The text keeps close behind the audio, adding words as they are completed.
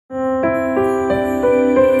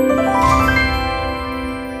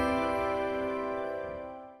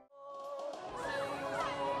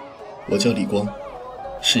我叫李光，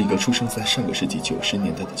是一个出生在上个世纪90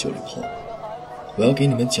年代的90后。我要给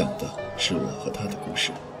你们讲的是我和他的故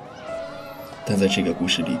事，但在这个故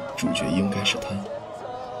事里，主角应该是他，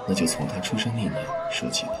那就从他出生那年说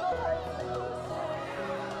起吧。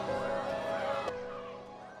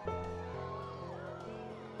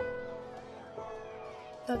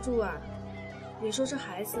大柱啊，你说这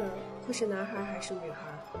孩子会是男孩还是女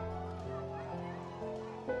孩？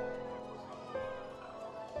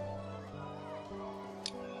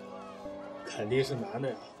肯定是男的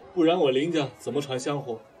呀，不然我林家怎么传香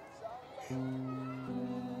火？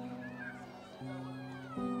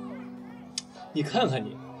你看看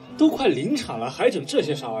你，都快临产了，还整这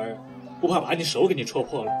些傻玩意儿，不怕把你手给你戳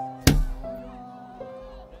破了？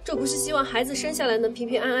这不是希望孩子生下来能平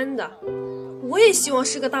平安安的，我也希望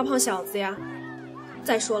是个大胖小子呀。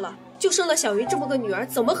再说了，就生了小云这么个女儿，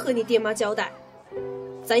怎么和你爹妈交代？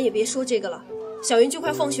咱也别说这个了，小云就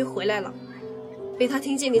快放学回来了，被他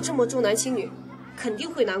听见你这么重男轻女，肯定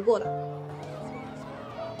会难过的。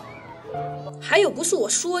还有，不是我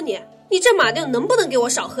说你，你这马尿能不能给我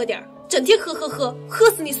少喝点？整天喝，喝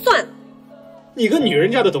死你算了。你个女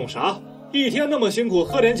人家的懂啥？一天那么辛苦，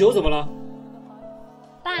喝点酒怎么了？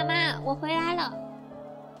爸妈，我回来了。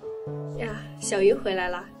呀，小云回来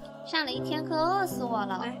了。上了一天课，饿死我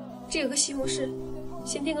了。来，这有个西红柿，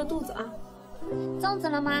先垫个肚子啊。粽子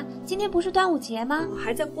了吗？今天不是端午节吗？我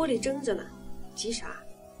还在锅里蒸着呢，急啥？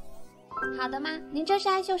好的妈，您这是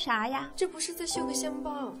爱绣啥呀？这不是在绣个香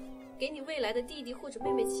包，给你未来的弟弟或者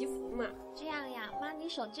妹妹祈福嘛。这样呀，妈你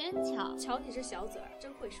手真巧。瞧你这小嘴儿，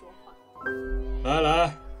真会说话。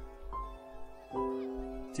来，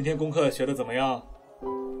今天功课学得怎么样？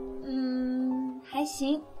还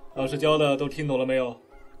行。老师教的都听懂了没有？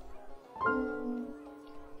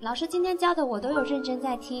老师今天教的我都有认真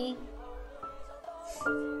在听。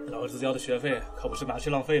老师交的学费可不是拿去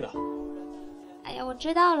浪费的。哎呀，我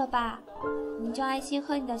知道了吧，你就安心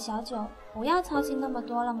喝你的小酒，不要操心那么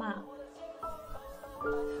多了嘛。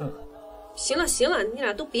哼，行了，你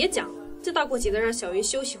俩都别讲了，这大过节的让小云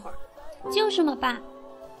休息会儿。就是嘛爸，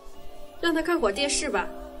让他看会儿电视吧，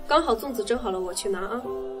刚好粽子蒸好了，我去拿啊。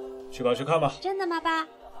去看吧。真的吗爸？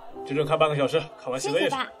整整看半个小时，看完洗个夜。谢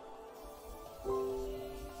谢爸。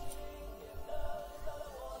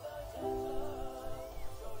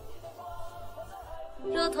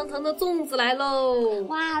热腾腾的粽子来喽！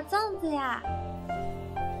哇，粽子呀！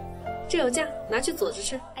这有酱，拿去佐着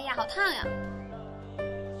吃。哎呀，好烫呀！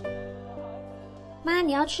妈，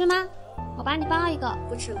你要吃吗？我帮你包一个。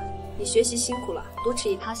不吃了，你学习辛苦了，多吃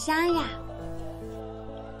一点。好香呀！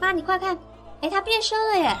妈，你快看，哎，它变身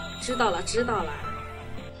了耶！知道了。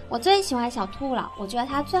我最喜欢小兔了，我觉得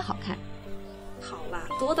它最好看。好啦，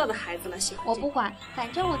多大的孩子了，喜欢我不管，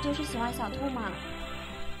反正我就是喜欢小兔嘛。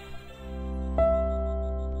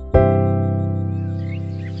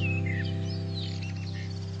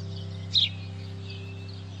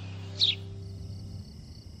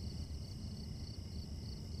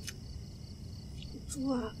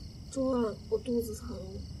猪啊，我肚子疼。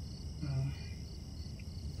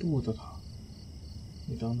肚子疼，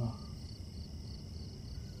你等等，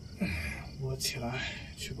我起来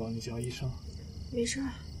去帮你叫医生。没事，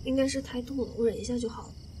应该是胎动了，我忍一下就好了。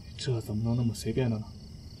这怎么能那么随便的呢？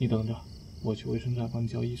你等着，我去卫生站帮你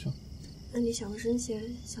叫医生。那你小声些，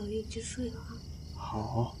小云已经睡了啊。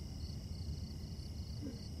好。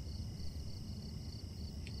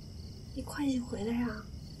你快些回来啊，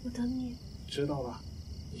我等你。知道了，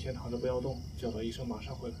你先躺着不要动，叫到医生马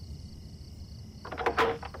上回来。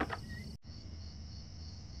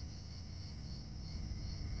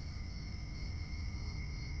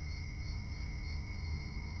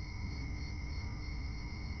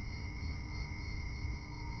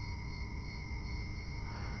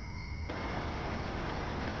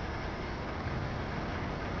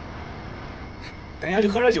等一下去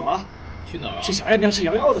喝点酒啊！去哪儿啊？去小燕家吃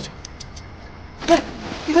瑶瑶的去。哎，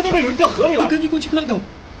你看那边有人掉河里了，赶紧过去看看。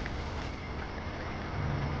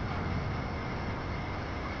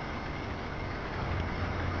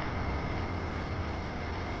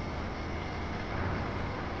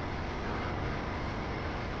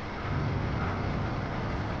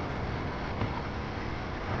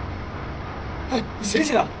哎，你醒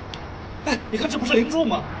醒啊！哎，你看这不是林柱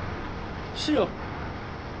吗？是啊。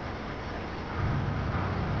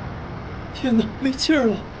天哪，没气儿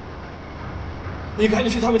了！你赶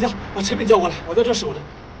紧去他们家把陈敏叫过来，我在这守着。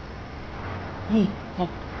好。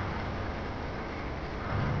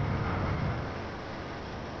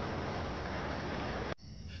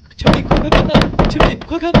陈敏，快开门呐！陈敏，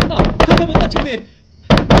快开门呐！快开门呐！陈敏，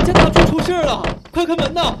你家大柱出事了，快开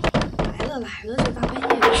门呐！来了，这大半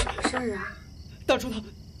夜的什么事儿啊？大柱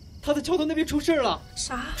他在桥头那边出事了。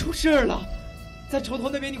啥？出事了，在桥头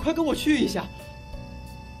那边，你快跟我去一下。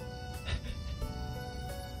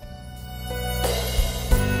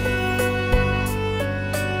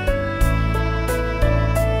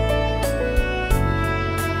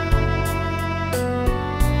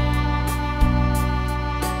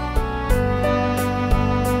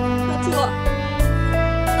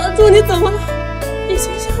大柱，你怎么了？你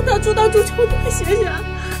醒醒！大柱，求你快醒醒！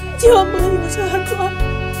就要蒙你的车，大柱，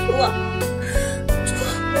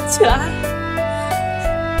起来！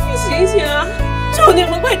你醒醒啊！求你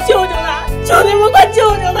们快救救他！求你们快救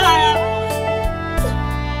救他呀！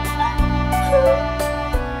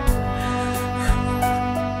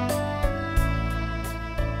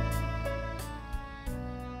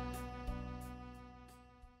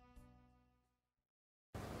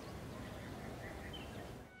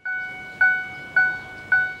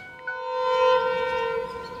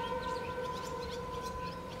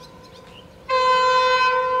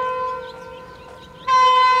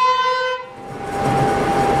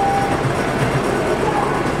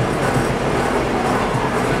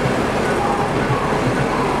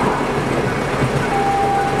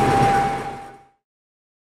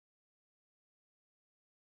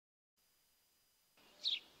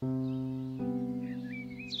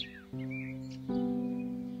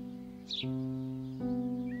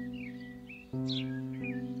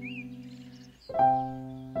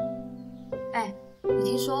哎，你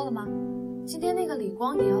听说了吗？今天那个李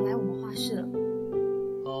光也要来我们画室了。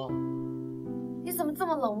哦，你怎么这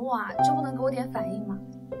么冷漠啊？就不能给我点反应吗？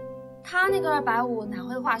他那个250哪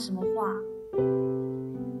会画什么画？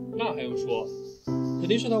那还用说？肯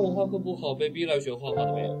定是他文化课不好，被逼来学画画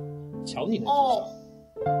的呗。瞧你的智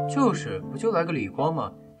商！就是，不就来个李光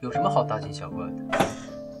吗？有什么好大惊小怪的？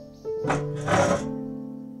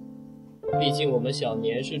毕竟我们小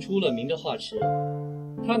年是出了名的画痴，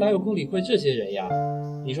他哪有空理会这些人呀？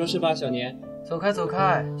你说是吧，小年？走开走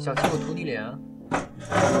开，小气我涂你脸啊！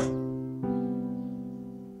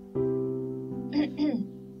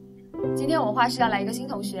今天我们画室要来一个新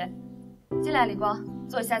同学，进来，李光，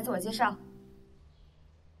做一下自我介绍。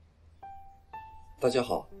大家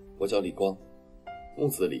好，我叫李光，木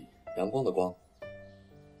子李，阳光的光。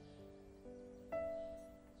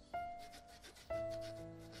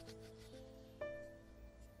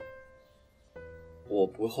我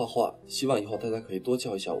不会画画，希望以后大家可以多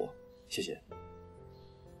教一下我，谢谢。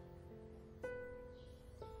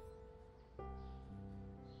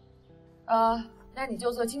那你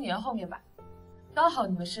就坐经理员后面吧，刚好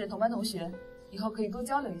你们是同班同学，以后可以多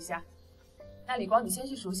交流一下。那李光，你先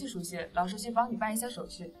去熟悉熟悉，老师去帮你办一下手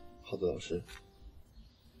续。好的，老师。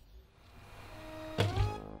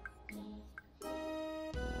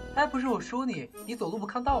哎，不是我说你，你走路不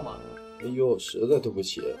看道吗？哎呦，实在对不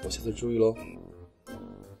起，我下次注意喽。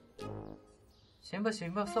行吧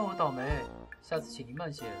行吧，算我倒霉，下次请您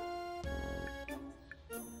慢些。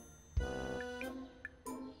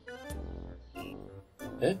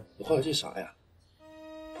哎，你画的这啥呀？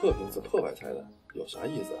破瓶子破白菜的，有啥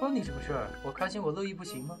意思？关你什么事儿？我开心我乐意不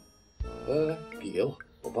行吗？来，笔给我，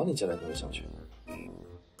我帮你加点东西上去。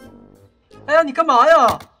哎呀，你干嘛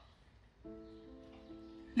呀？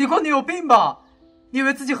李光，你有病吧？你以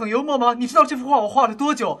为自己很幽默吗？你知道这幅画我画了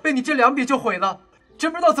多久？被你这2笔就毁了，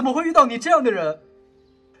真不知道怎么会遇到你这样的人。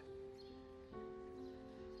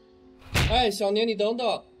哎，小年，你等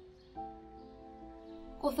等！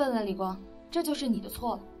过分了，李光，这就是你的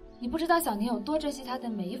错了。你不知道小年有多珍惜他的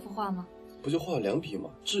每一幅画吗？不就画了2笔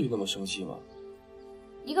吗？至于那么生气吗？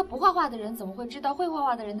一个不画画的人怎么会知道会画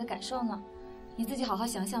画的人的感受呢？你自己好好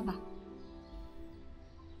想想吧。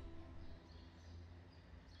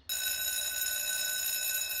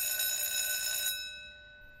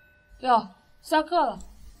哟，下课了，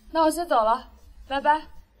那我先走了，拜拜。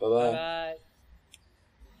拜拜。拜拜。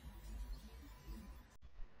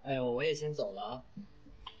哎呦，我也先走了啊。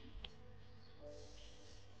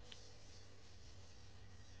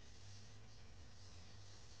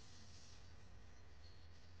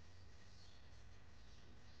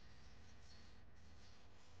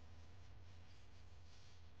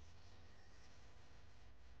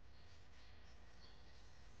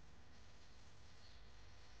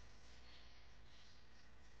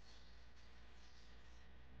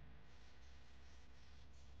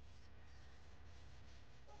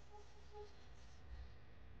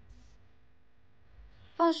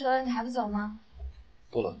放学了，你还不走吗？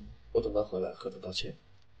不了，我等他回来和他道歉。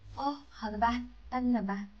哦，好的吧，那你等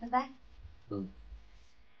吧，拜拜。嗯。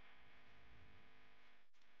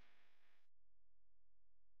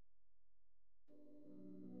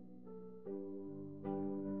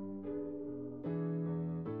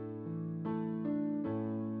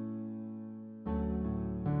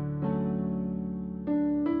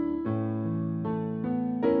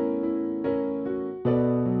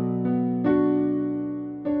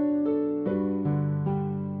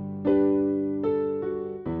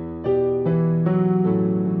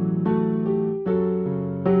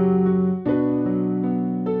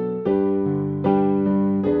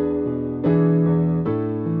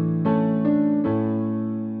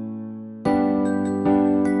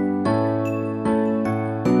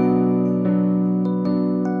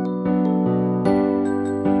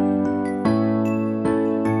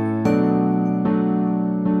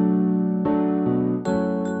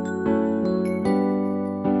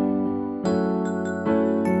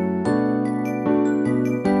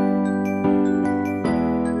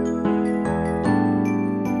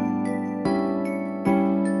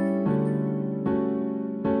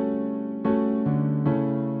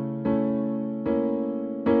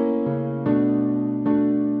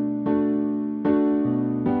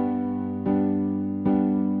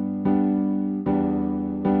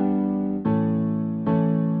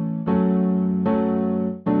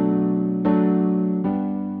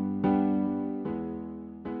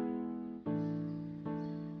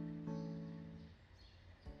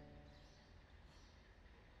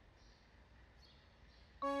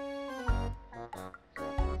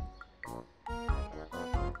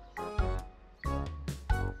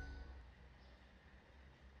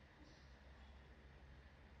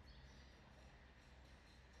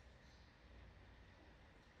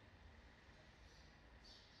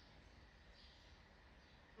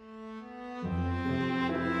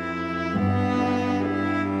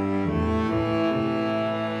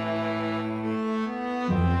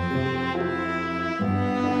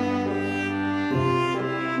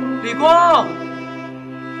李光。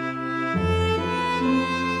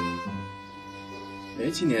哎，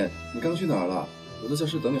青年，你刚去哪儿了？我在教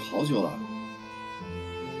室等你好久了。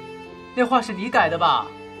那画是你改的吧？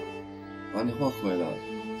把你画毁了，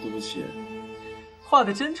对不起。画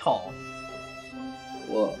的真丑。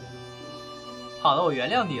好了，我原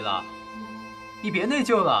谅你了。你别内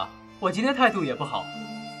疚了，我今天态度也不好。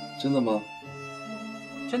真的吗？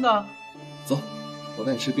真的。走，我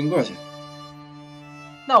带你吃冰棍去。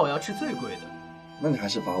那我要吃最贵的。那你还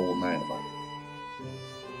是把我卖了吧。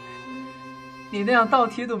你那样倒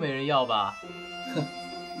贴都没人要吧？哼，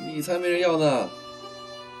你才没人要呢。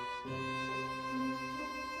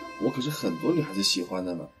我可是很多女孩子喜欢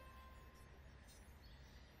的呢。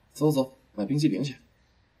走走，买冰激凌去。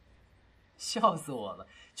笑死我了！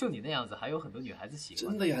就你那样子，还有很多女孩子喜欢。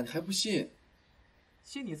真的呀，你还不信？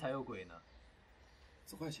信你才有鬼呢！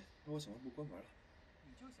走快些，让我小卖部关门了。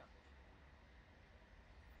你就想。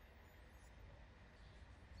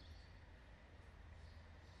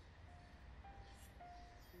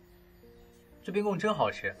这冰棍真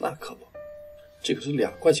好吃。那可不，这可是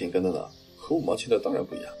2块钱一根的呢，和5毛钱的当然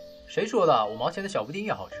不一样。谁说的？5毛钱的小布丁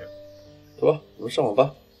也好吃。走吧，我们上网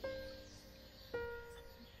吧。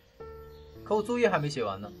可我作业还没写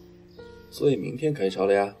完呢。作业明天可以抄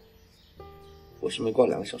了呀。我是没挂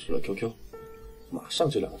2个小时的 QQ， 马上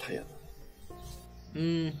就2个太阳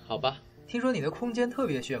了。好吧。听说你的空间特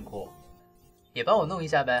别炫酷，也帮我弄一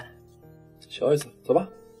下呗。小意思，走吧。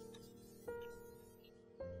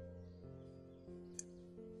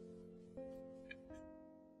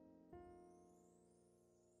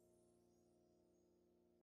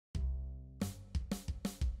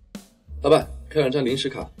老板，开2张临时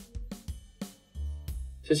卡。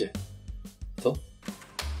谢谢。走。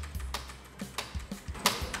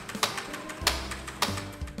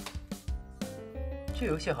这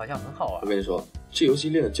游戏好像很好玩。我跟你说，这游戏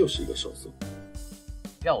练的就是一个手速。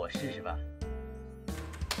让我试试吧。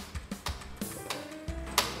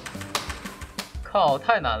靠，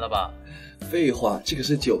太难了吧？废话，这个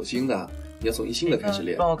是9星的，你要从1星的开始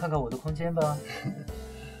练。帮我看看我的空间吧。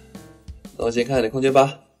那我先看看你的空间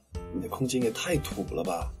吧。你的空间也太土了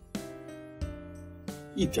吧，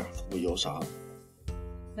一点都不忧伤。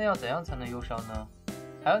那要怎样才能忧伤呢？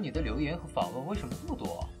还有你的留言和访问为什么这么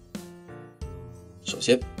多？首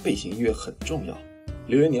先，背景音乐很重要，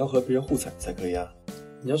留言你要和别人互踩才可以啊。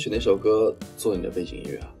你要选哪首歌做你的背景音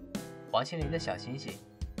乐啊？王心凌的小星星。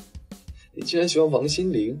你竟然喜欢王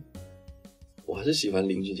心凌？我还是喜欢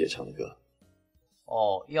林俊杰唱的歌。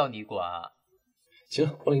哦，要你管啊。行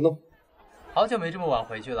了，帮你弄。好久没这么晚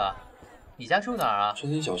回去了。你家住哪儿啊？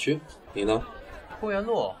春熙小区。你呢？公园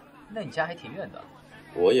路。那你家还挺远的。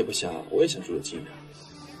我也不想，我也想住得近。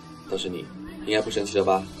倒是你，应该不生气了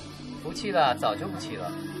吧？不气了，早就不气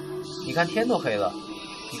了。你看天都黑了，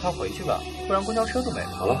你快回去吧，不然公交车都没了。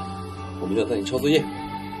好了，我明天带你抄作业。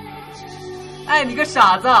哎，你个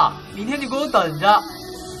傻子，明天就给我等着。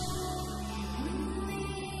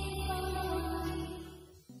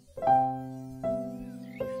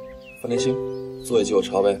范天星，作业借我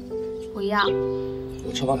抄呗。不要。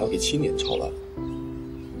我抄完还要给青年抄了。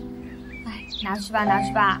哎，拿去吧，拿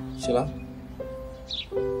去吧。谢了。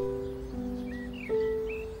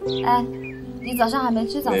哎，你早上还没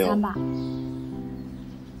吃早餐吧？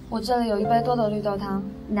我这里有一杯多的绿豆汤，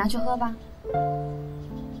你拿去喝吧。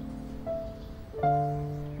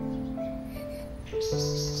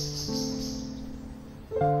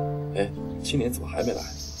哎，青年怎么还没来？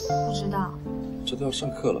不知道。这都要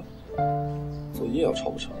上课了，作业要抄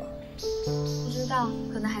不成了。不知道，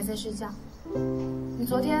可能还在睡觉。你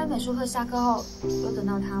昨天美术课下课后有等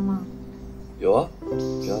到他吗？有啊，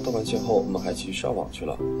给他道完歉后，我们还继续上网去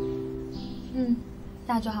了。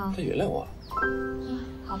那就好。他原谅我。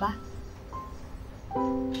好吧。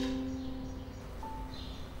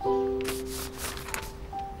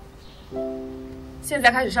现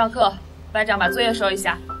在开始上课，班长把作业收一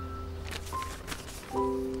下。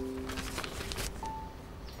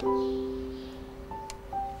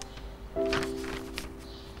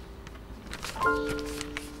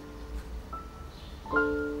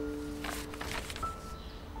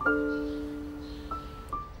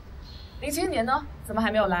林青年呢？怎么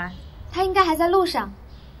还没有来？他应该还在路上。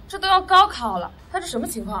这都要高考了，他是什么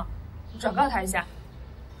情况？你转告他一下。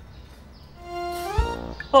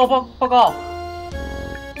报告。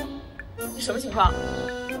你什么情况？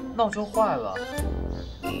闹钟坏了。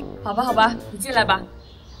好吧，你进来吧。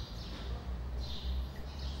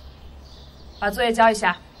把作业交一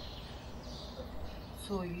下。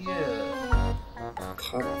作业？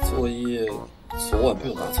他把作业昨晚被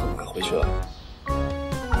我拿错拿回去了。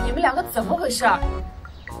你们2个怎么回事？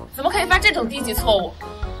怎么可以犯这种低级错误？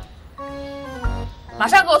马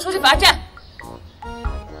上给我出去罚站！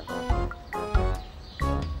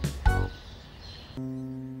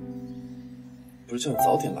不是叫你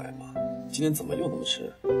早点来吗？今天怎么又那么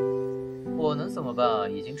迟？我能怎么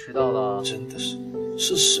办？已经迟到了。真的是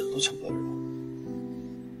屎都成了人。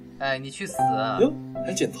哎，你去死！哟，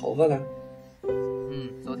还剪头发呢？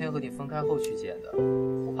昨天和你分开后去剪的，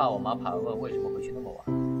我怕我妈盘问为什么回去那么晚。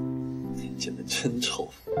你剪得真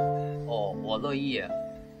丑。哦，我乐意。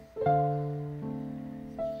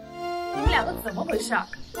你们两个怎么回事？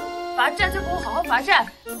罚站就给我好好罚站，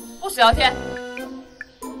不许聊天。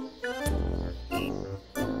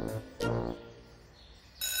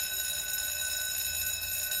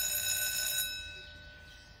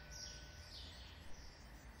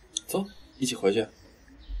走，一起回去。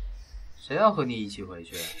谁要和你一起回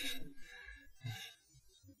去？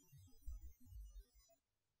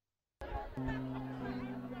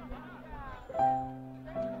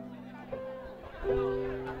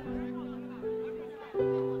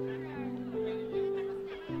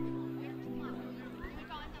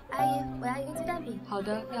阿姨，我要一个鸡蛋饼。好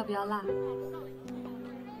的，要不要辣？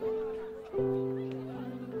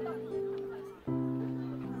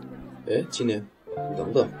哎，青年，你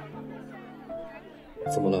等等。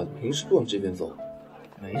怎么了？你平时不往这边走？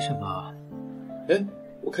没什么。哎，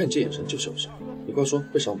我看你这眼神就是有事。你快说，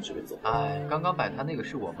为啥往这边走？哎，刚刚摆摊那个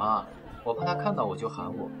是我妈，我怕她看到我就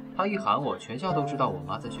喊我，她一喊我，全校都知道我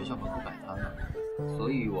妈在学校门口摆摊了，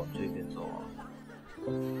所以往这边走。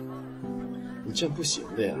你这样不行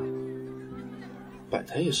的呀，摆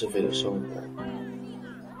摊也是为了生活，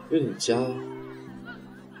为了你家。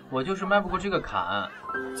我就是迈不过这个坎。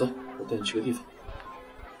走，我带你去个地方。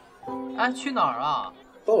哎，去哪儿啊？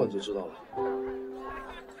到了你就知道了。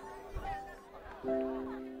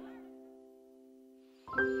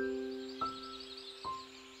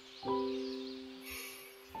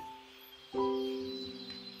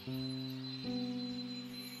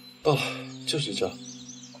到了，就是这。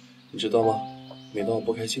你知道吗？每当我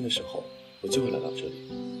不开心的时候，我就会来到这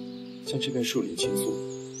里，向这片树林倾诉。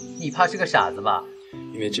你怕是个傻子吧？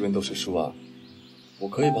因为这边都是树啊，我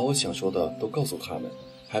可以把我想说的都告诉他们，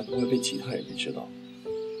还不会被其他人给知道。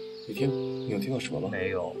你听，你有听到什么吗？没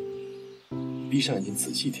有。闭上眼睛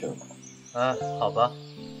仔细听。好吧。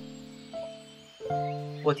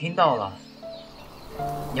我听到了，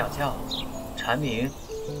鸟叫、蝉鸣，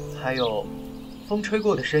还有风吹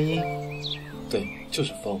过的声音。对，就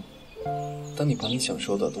是风。当你把你想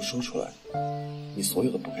说的都说出来，你所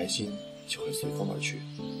有的不开心就会随风而去。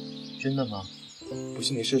真的吗？不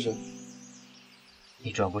信你试试。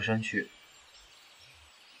你转过身去。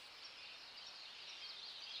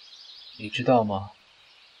你知道吗？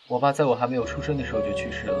我爸在我还没有出生的时候就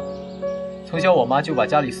去世了。从小我妈就把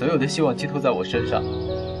家里所有的希望寄托在我身上，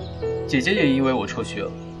姐姐也因为我辍学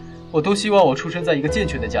了。我都希望我出生在一个健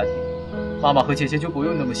全的家庭，妈妈和姐姐就不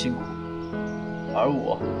用那么辛苦，而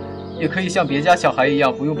我也可以像别家小孩一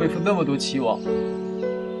样，不用背负那么多期望。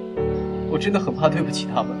我真的很怕对不起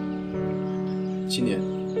他们。青年，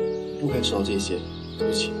不该知道这些，对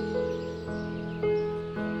不起。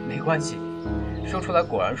没关系，说出来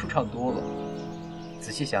果然舒畅多了。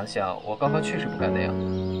仔细想想，我刚刚确实不该那样。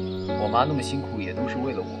我妈那么辛苦，也都是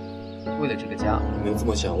为了我，为了这个家。你能这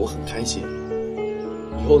么想，我很开心。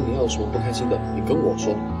以后你要有什么不开心的，你跟我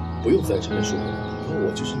说，不用在这边树洞，以后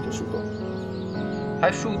我就是你的树洞。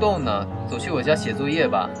还树洞呢？走去我家写作业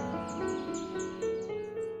吧。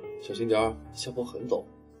小心点儿，下坡很陡。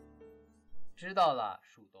知道了，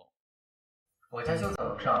树洞。我家就在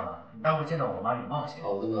楼上了，你待会见到我妈礼貌些。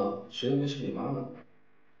好的呢，谁又没是你妈呢？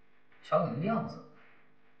瞧你的样子。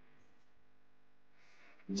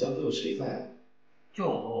你家都有谁在啊？就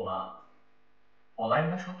我和我妈。我妈应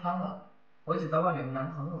该收摊了，我姐在外面和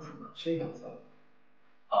男朋友住呢。这样子啊。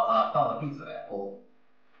好了，到了，闭嘴。哦。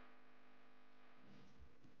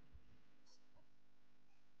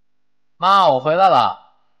妈，我回来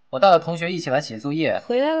了，我带了同学一起来写作业。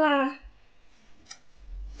回来啦。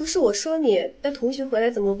不是我说你带同学回来，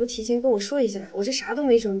怎么不提前跟我说一下？我这啥都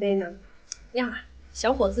没准备呢。呀，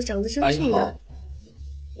小伙子长得真俊啊！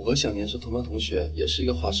我和小年是同班同学，也是一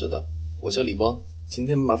个画室的。我叫李光，今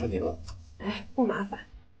天麻烦您了。哎，不麻烦。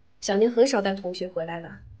小年很少带同学回来的。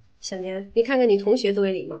小年，你看看你同学多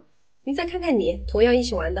有礼貌，你再看看你，同样一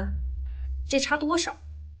起玩的，这差多少？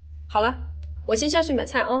好了，我先下去买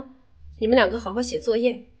菜啊，你们两个好好写作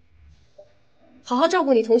业，好好照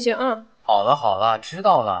顾你同学啊。好了好了，知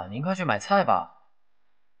道了，您快去买菜吧。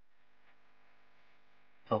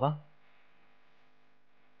走吧。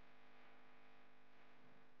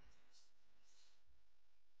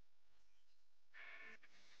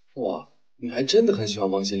哇，你还真的很喜欢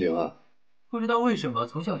王心凌啊？不知道为什么，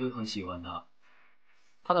从小就很喜欢她。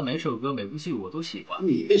他的每首歌、每部戏我都喜欢。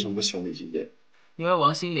你为什么不喜欢李金燕？因为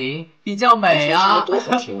王心凌比较美啊。多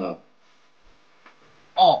好听啊！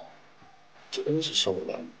哦，真是受不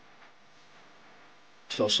了。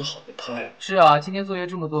这老师好变态啊！是啊，今天作业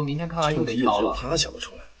这么多，明天看完又得抄了。他想得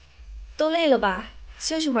出来。都累了吧？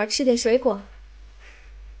休息会儿，吃点水果。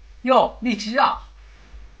哟，荔枝啊！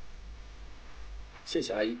谢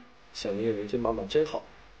谢阿姨，想念人间妈妈真好。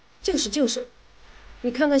就是，你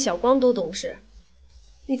看看小光多懂事，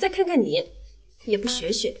你再看看你，也不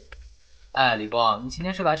学学。哎，李光，你今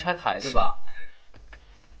天是来拆台的吧？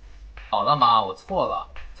好了妈，我错了，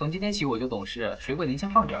从今天起我就懂事，水果您先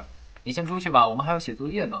放这儿，你先出去吧，我们还要写作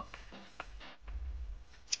业呢。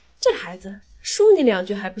这孩子说你2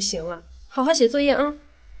句还不行了，好好写作业啊。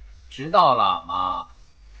知道了，妈。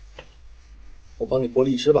我帮你剥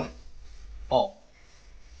荔枝吧。哦。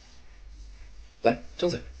来，张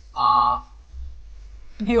嘴。啊，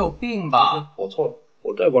你有病吧？我错了，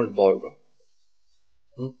我再帮你剥一个。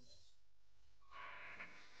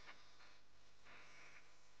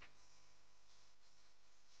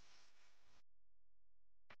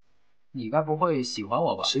你该不会喜欢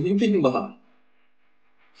我吧？神经病吧！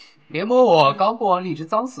别摸我，刚剥完荔枝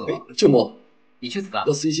脏死了。就摸。你去死啊！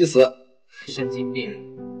要死一起死。神经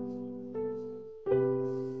病。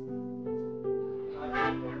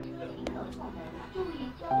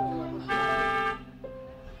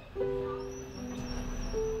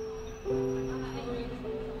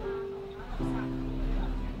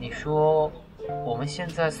你说我们现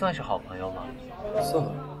在算是好朋友吗？算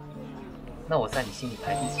了。那我在你心里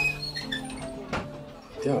排第几？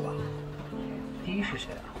第2吧。第1是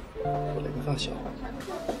谁啊？我的一个发小。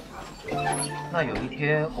那有一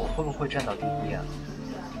天我会不会站到第1啊？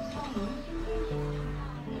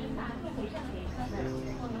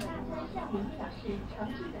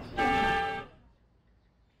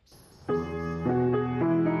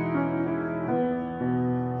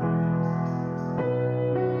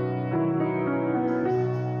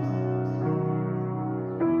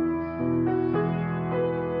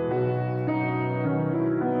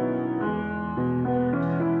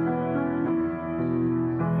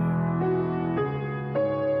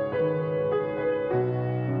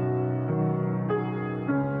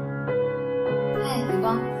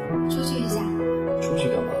出去一下。出去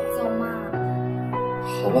干嘛？走嘛。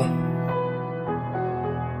好吧。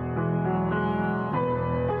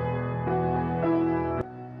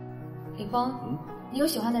李峰，你有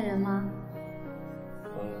喜欢的人吗？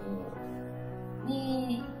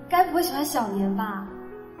你该不会喜欢小年吧？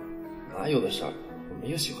哪有的事儿，我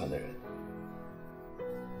没有喜欢的人。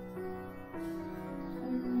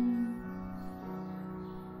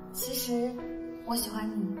其实我喜欢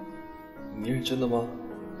你。你认真的吗？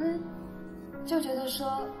就觉得说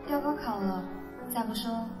要高考了，再不说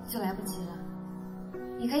就来不及了。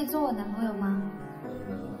你可以做我男朋友吗？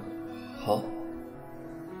好。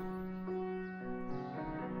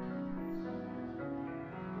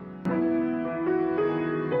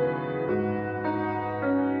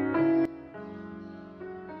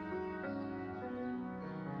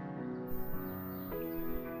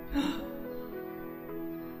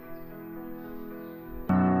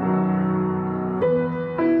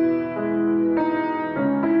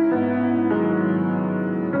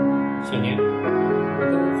小年，我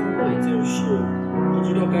刚刚发生了一件事，不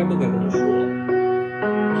知道该不该跟你说。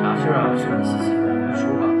啥事啊？是你细心的，快说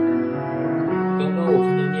吧。刚刚我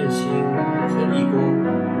看到念心和Li Guang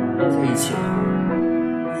都在一起了。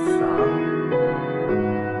啥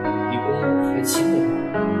？Li Guang还亲了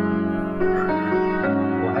他。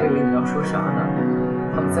我还以为你要说啥呢？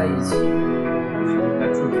他们在一起，不是应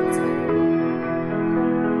该祝福才对吗？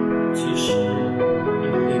其实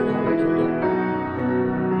你和Li Guang我都懂，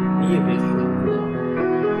你也别太难过。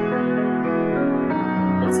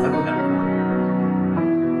我才不难过。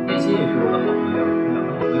念心也是我的好朋友，2个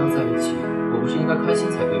好朋友在一起，我不是应该开心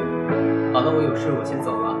才对吗？好了，我有事，我先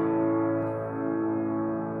走了。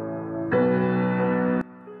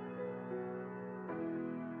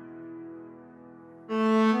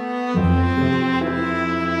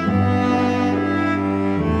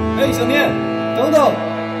哎，小念，等等！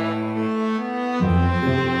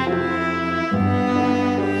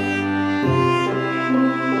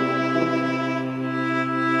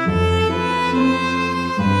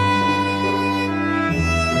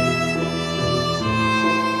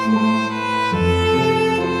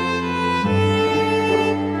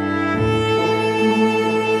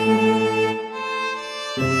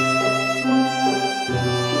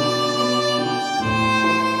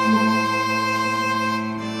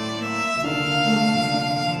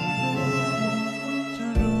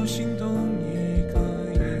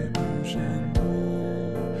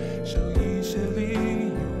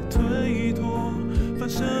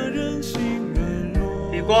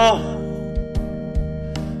光，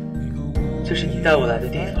这是你带我来的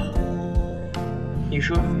地方。你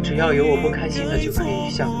说只要有我不开心的就可以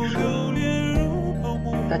向你说，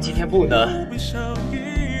但今天不能，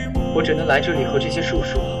我只能来这里和这些树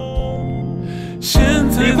说。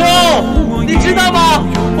李光，你知道吗？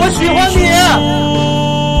我喜欢你，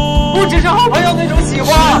不只是好朋友那种喜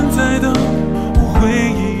欢。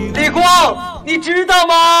李光，你知道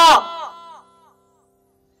吗？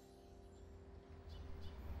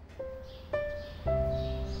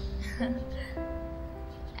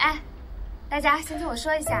哎，大家先听我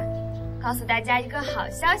说一下，告诉大家一个好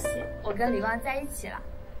消息，我跟李光在一起了。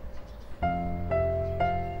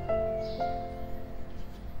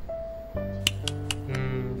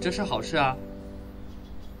这是好事啊，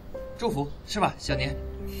祝福是吧，小年？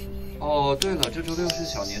哦，对了，这周6是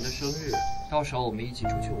小年的生日，到时候我们一起出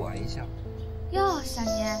去玩一下。哟，小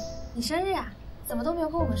年，你生日啊？怎么都没有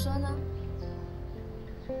跟我们说呢？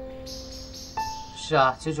是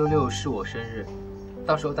啊，这周6是我生日，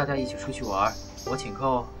到时候大家一起出去玩，我请客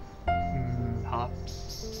哦。好。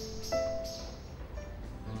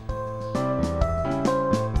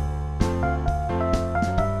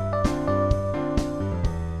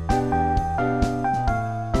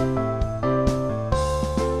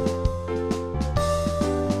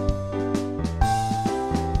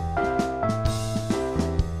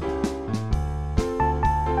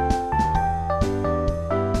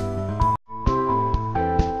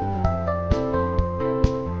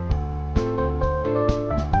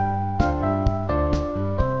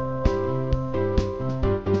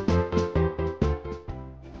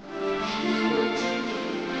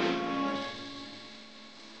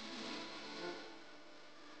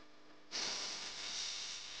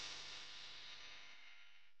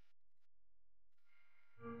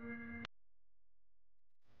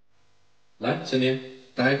来，小年，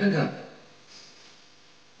打开看看。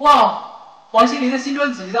哇，王心凌的新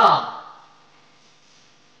专辑的，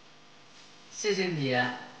谢谢你。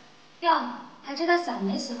哟，还知道小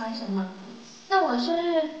年喜欢什么？那我生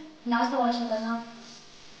日你要送我什么呢？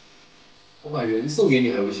我把人送给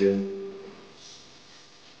你还不行？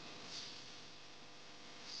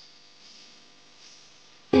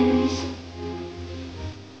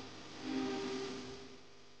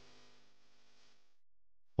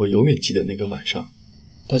我永远记得那个晚上，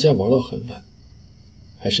大家玩到很晚，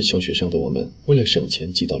还是穷学生的我们为了省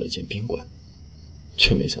钱挤到了一间宾馆，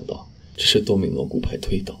却没想到这是多米诺骨牌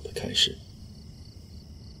推倒的开始。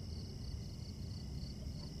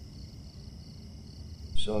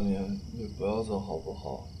小年，你不要走好不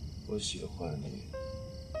好？我喜欢你。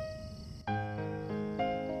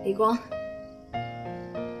李光，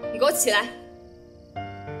你给我起来！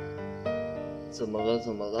怎么了？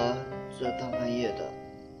怎么了？这大半夜的。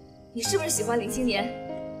你是不是喜欢林青年？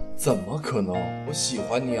怎么可能？我喜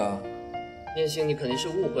欢你啊！念心，你肯定是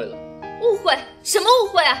误会了。误会？什么误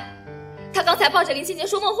会啊？他刚才抱着林青年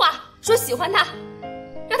说梦话，说喜欢他，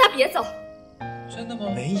让他别走。真的吗？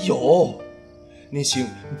没有。念心，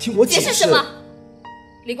你听我解释。解释什么？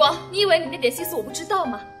李光，你以为你那点心思我不知道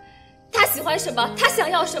吗？他喜欢什么，他想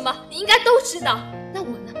要什么，你应该都知道。那我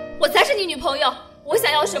呢？我才是你女朋友，我想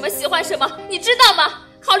要什么，喜欢什么，你知道吗？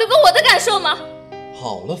考虑过我的感受吗？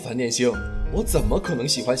好了，樊念星，我怎么可能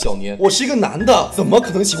喜欢小年？我是一个男的，怎么可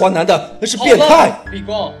能喜欢男的？那是变态。李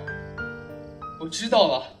光，我知道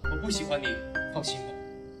了，我不喜欢你，放心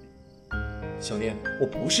吧。小年，我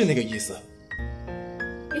不是那个意思。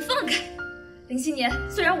你放开！林青年，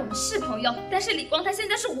虽然我们是朋友，但是李光他现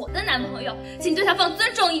在是我的男朋友，请对他放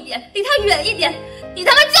尊重一点，离他远一点。你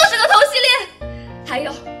他妈就是个同性恋！还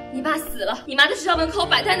有，你爸死了，你妈在学校门口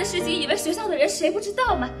摆摊的事情，以为学校的人谁不知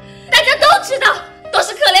道吗？大家都知道，都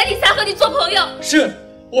是可怜你才和你做朋友。是，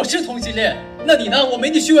我是同性恋，那你呢？我没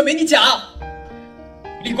你虚伪，没你假。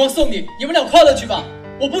李光送你，你们俩快乐去吧，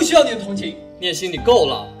我不需要你的同情。念心，你够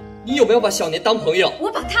了，你有没有把小年当朋友？我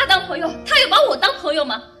把他当朋友，他有把我当朋友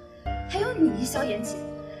吗？还有你，萧炎姐，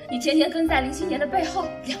你天天跟在林青年的背后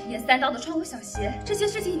，2面3刀的穿我小鞋，这些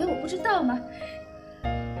事情以为我不知道吗？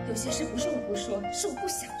有些事不是我不说，是我不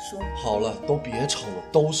想说。好了，都别吵了，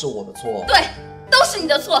都是我的错。对，都是你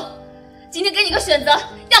的错。今天给你个选择，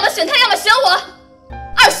要么选他，要么选我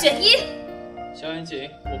，2选1。萧炎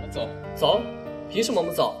姐，我们走。走？凭什么我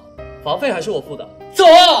们走？房费还是我付的。走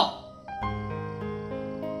啊！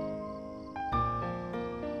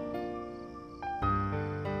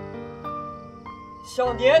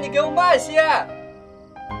小年，你给我慢些。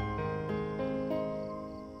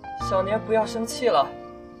小年，不要生气了。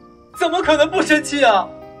怎么可能不生气啊？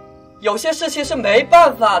有些事情是没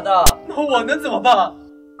办法的。那我能怎么办？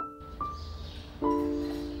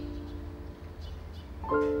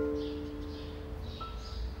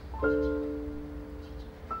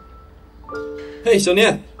嘿，小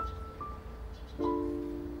年，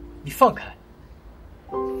你放开！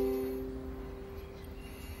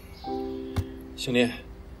小年，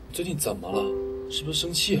最近怎么了？是不是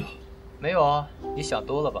生气了？没有啊，你想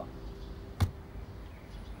多了吧？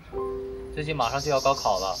最近马上就要高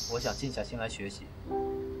考了，我想静下心来学习。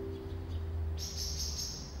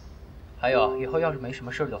还有，以后要是没什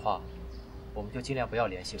么事的话，我们就尽量不要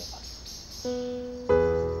联系了吧。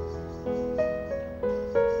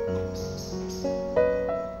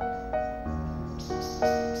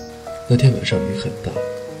那天晚上雨很大，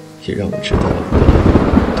也让我知道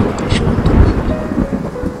对我来说有多可怕。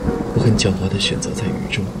我很狡猾地选择在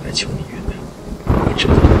雨中来求你原谅，我知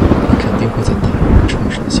道你肯定会在大雨的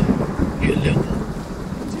冲刷下原谅我。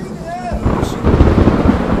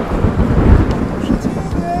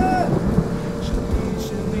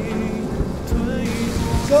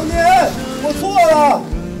小年，我错了。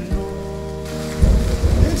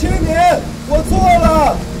林青年，我错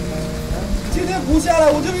了。今天不下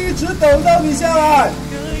来，我就一直等到你下来。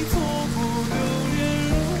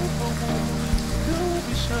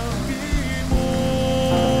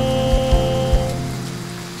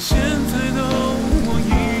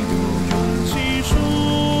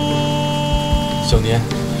小年，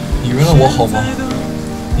你原谅我好吗？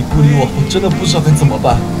你不理我，我真的不知道该怎么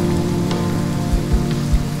办。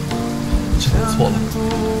真的错了，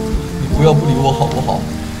你不要不理我好不好？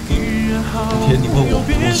那天你问我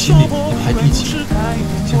心里你排第几？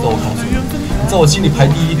现在我告诉你，你在我心里排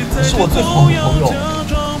第一，你是我最好的朋友。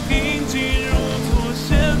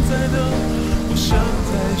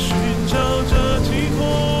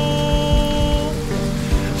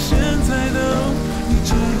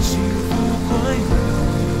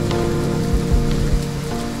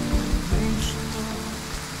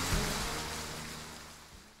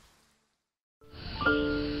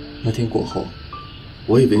那天过后，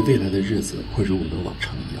我以为未来的日子会如我们往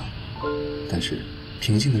常一样，但是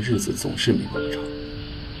平静的日子总是没那么长。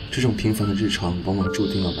这种平凡的日常往往注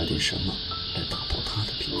定要来点什么来打破它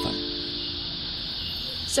的平凡。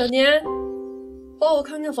小年，帮我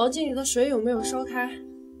看看房间里的水有没有烧开。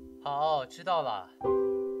好，知道了。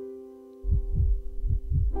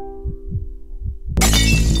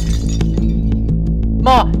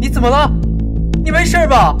妈，你怎么了？你没事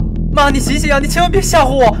吧？妈，你醒醒啊！你千万别吓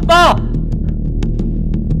唬我！妈，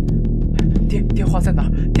电话在哪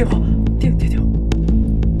儿？电话。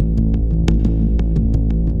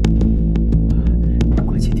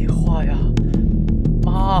快接电话呀！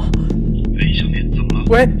妈。喂，小年，怎么了？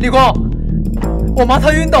喂，李光，我妈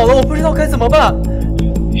她晕倒了，我不知道该怎么办。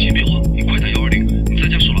你先别慌，你快打120，你在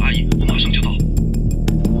家说了阿姨，我马上就到。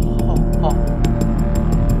好。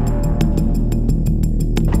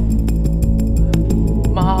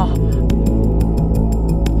妈，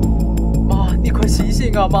你快醒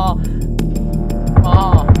醒啊，妈！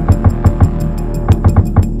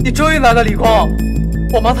你终于来了，李光，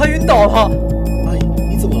我妈她晕倒了。阿姨，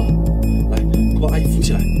你怎么了？来，快把阿姨扶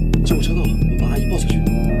起来，救护车到了，你把阿姨抱下去。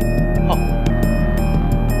好。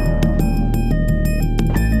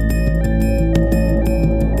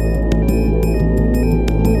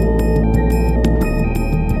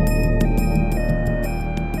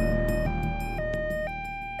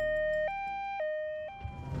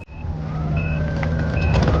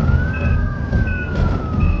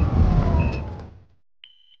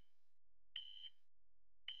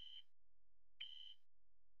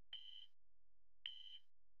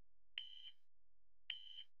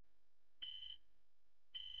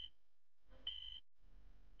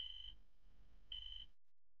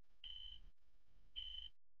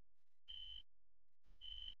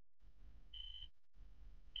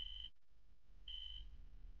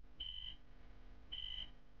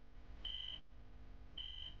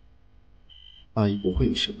阿姨不会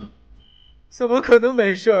有什么。怎么可能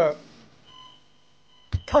没事儿？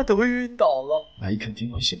她都晕倒了。阿姨肯定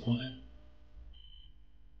会醒过来的。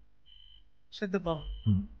真的吗？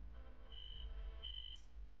嗯。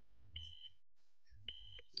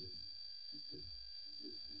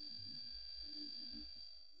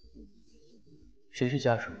谁是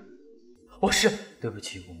家属？我是。对不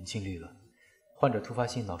起，我们尽力了。患者突发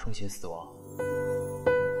性脑充血死亡。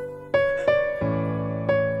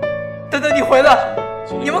等等，你回来！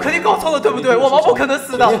你们肯定搞错了，对不对？我妈不可能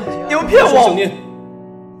死的，你们骗我！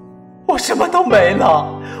我什么都没了，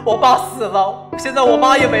我爸死了，现在我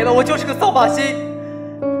妈也没了，我就是个扫把星。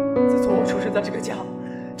自从我出生在这个家，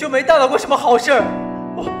就没带来过什么好事儿。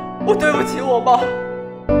我对不起我妈。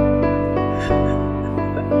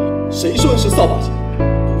谁说你是扫把星？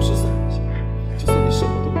不是扫把星，就算你什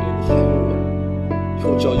么都没有，你还会回来。以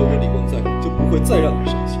后只要有我李光在，就不会再让你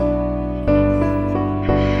伤心。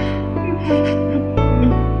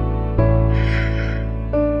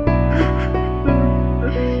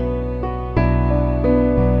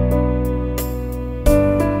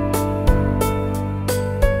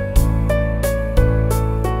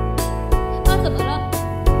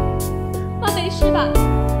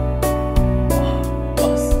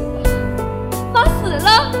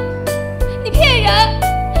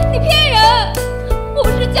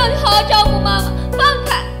叫你好好照顾妈妈，放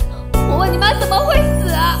开！我问你妈怎么会死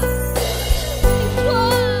啊？你说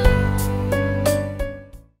啊！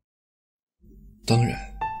当然，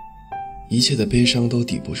一切的悲伤都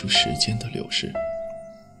抵不住时间的流逝。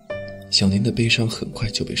小年的悲伤很快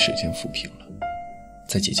就被时间抚平了，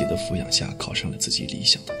在姐姐的抚养下考上了自己理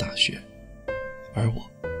想的大学，而我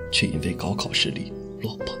却因为高考失利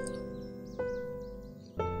落榜了。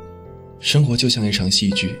生活就像一场戏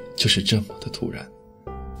剧，就是这么的突然，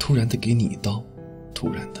突然的给你一刀，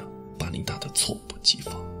突然的把你打得猝不及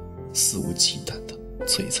防，肆无忌惮的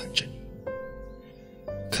摧残着你。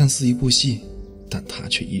看似一部戏，但它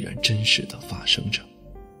却依然真实的发生着。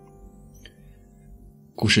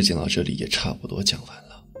故事讲到这里也差不多讲完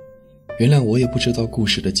了，原谅我也不知道故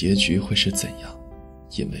事的结局会是怎样，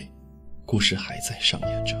因为故事还在上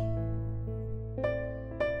演着。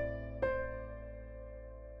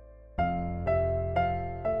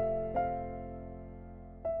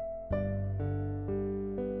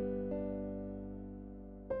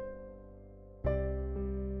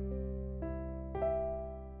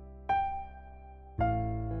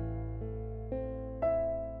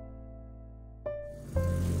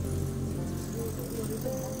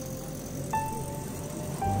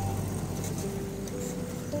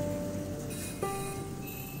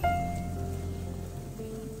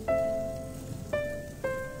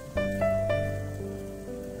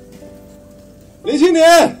林青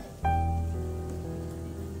年，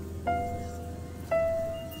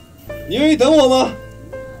你愿意等我吗？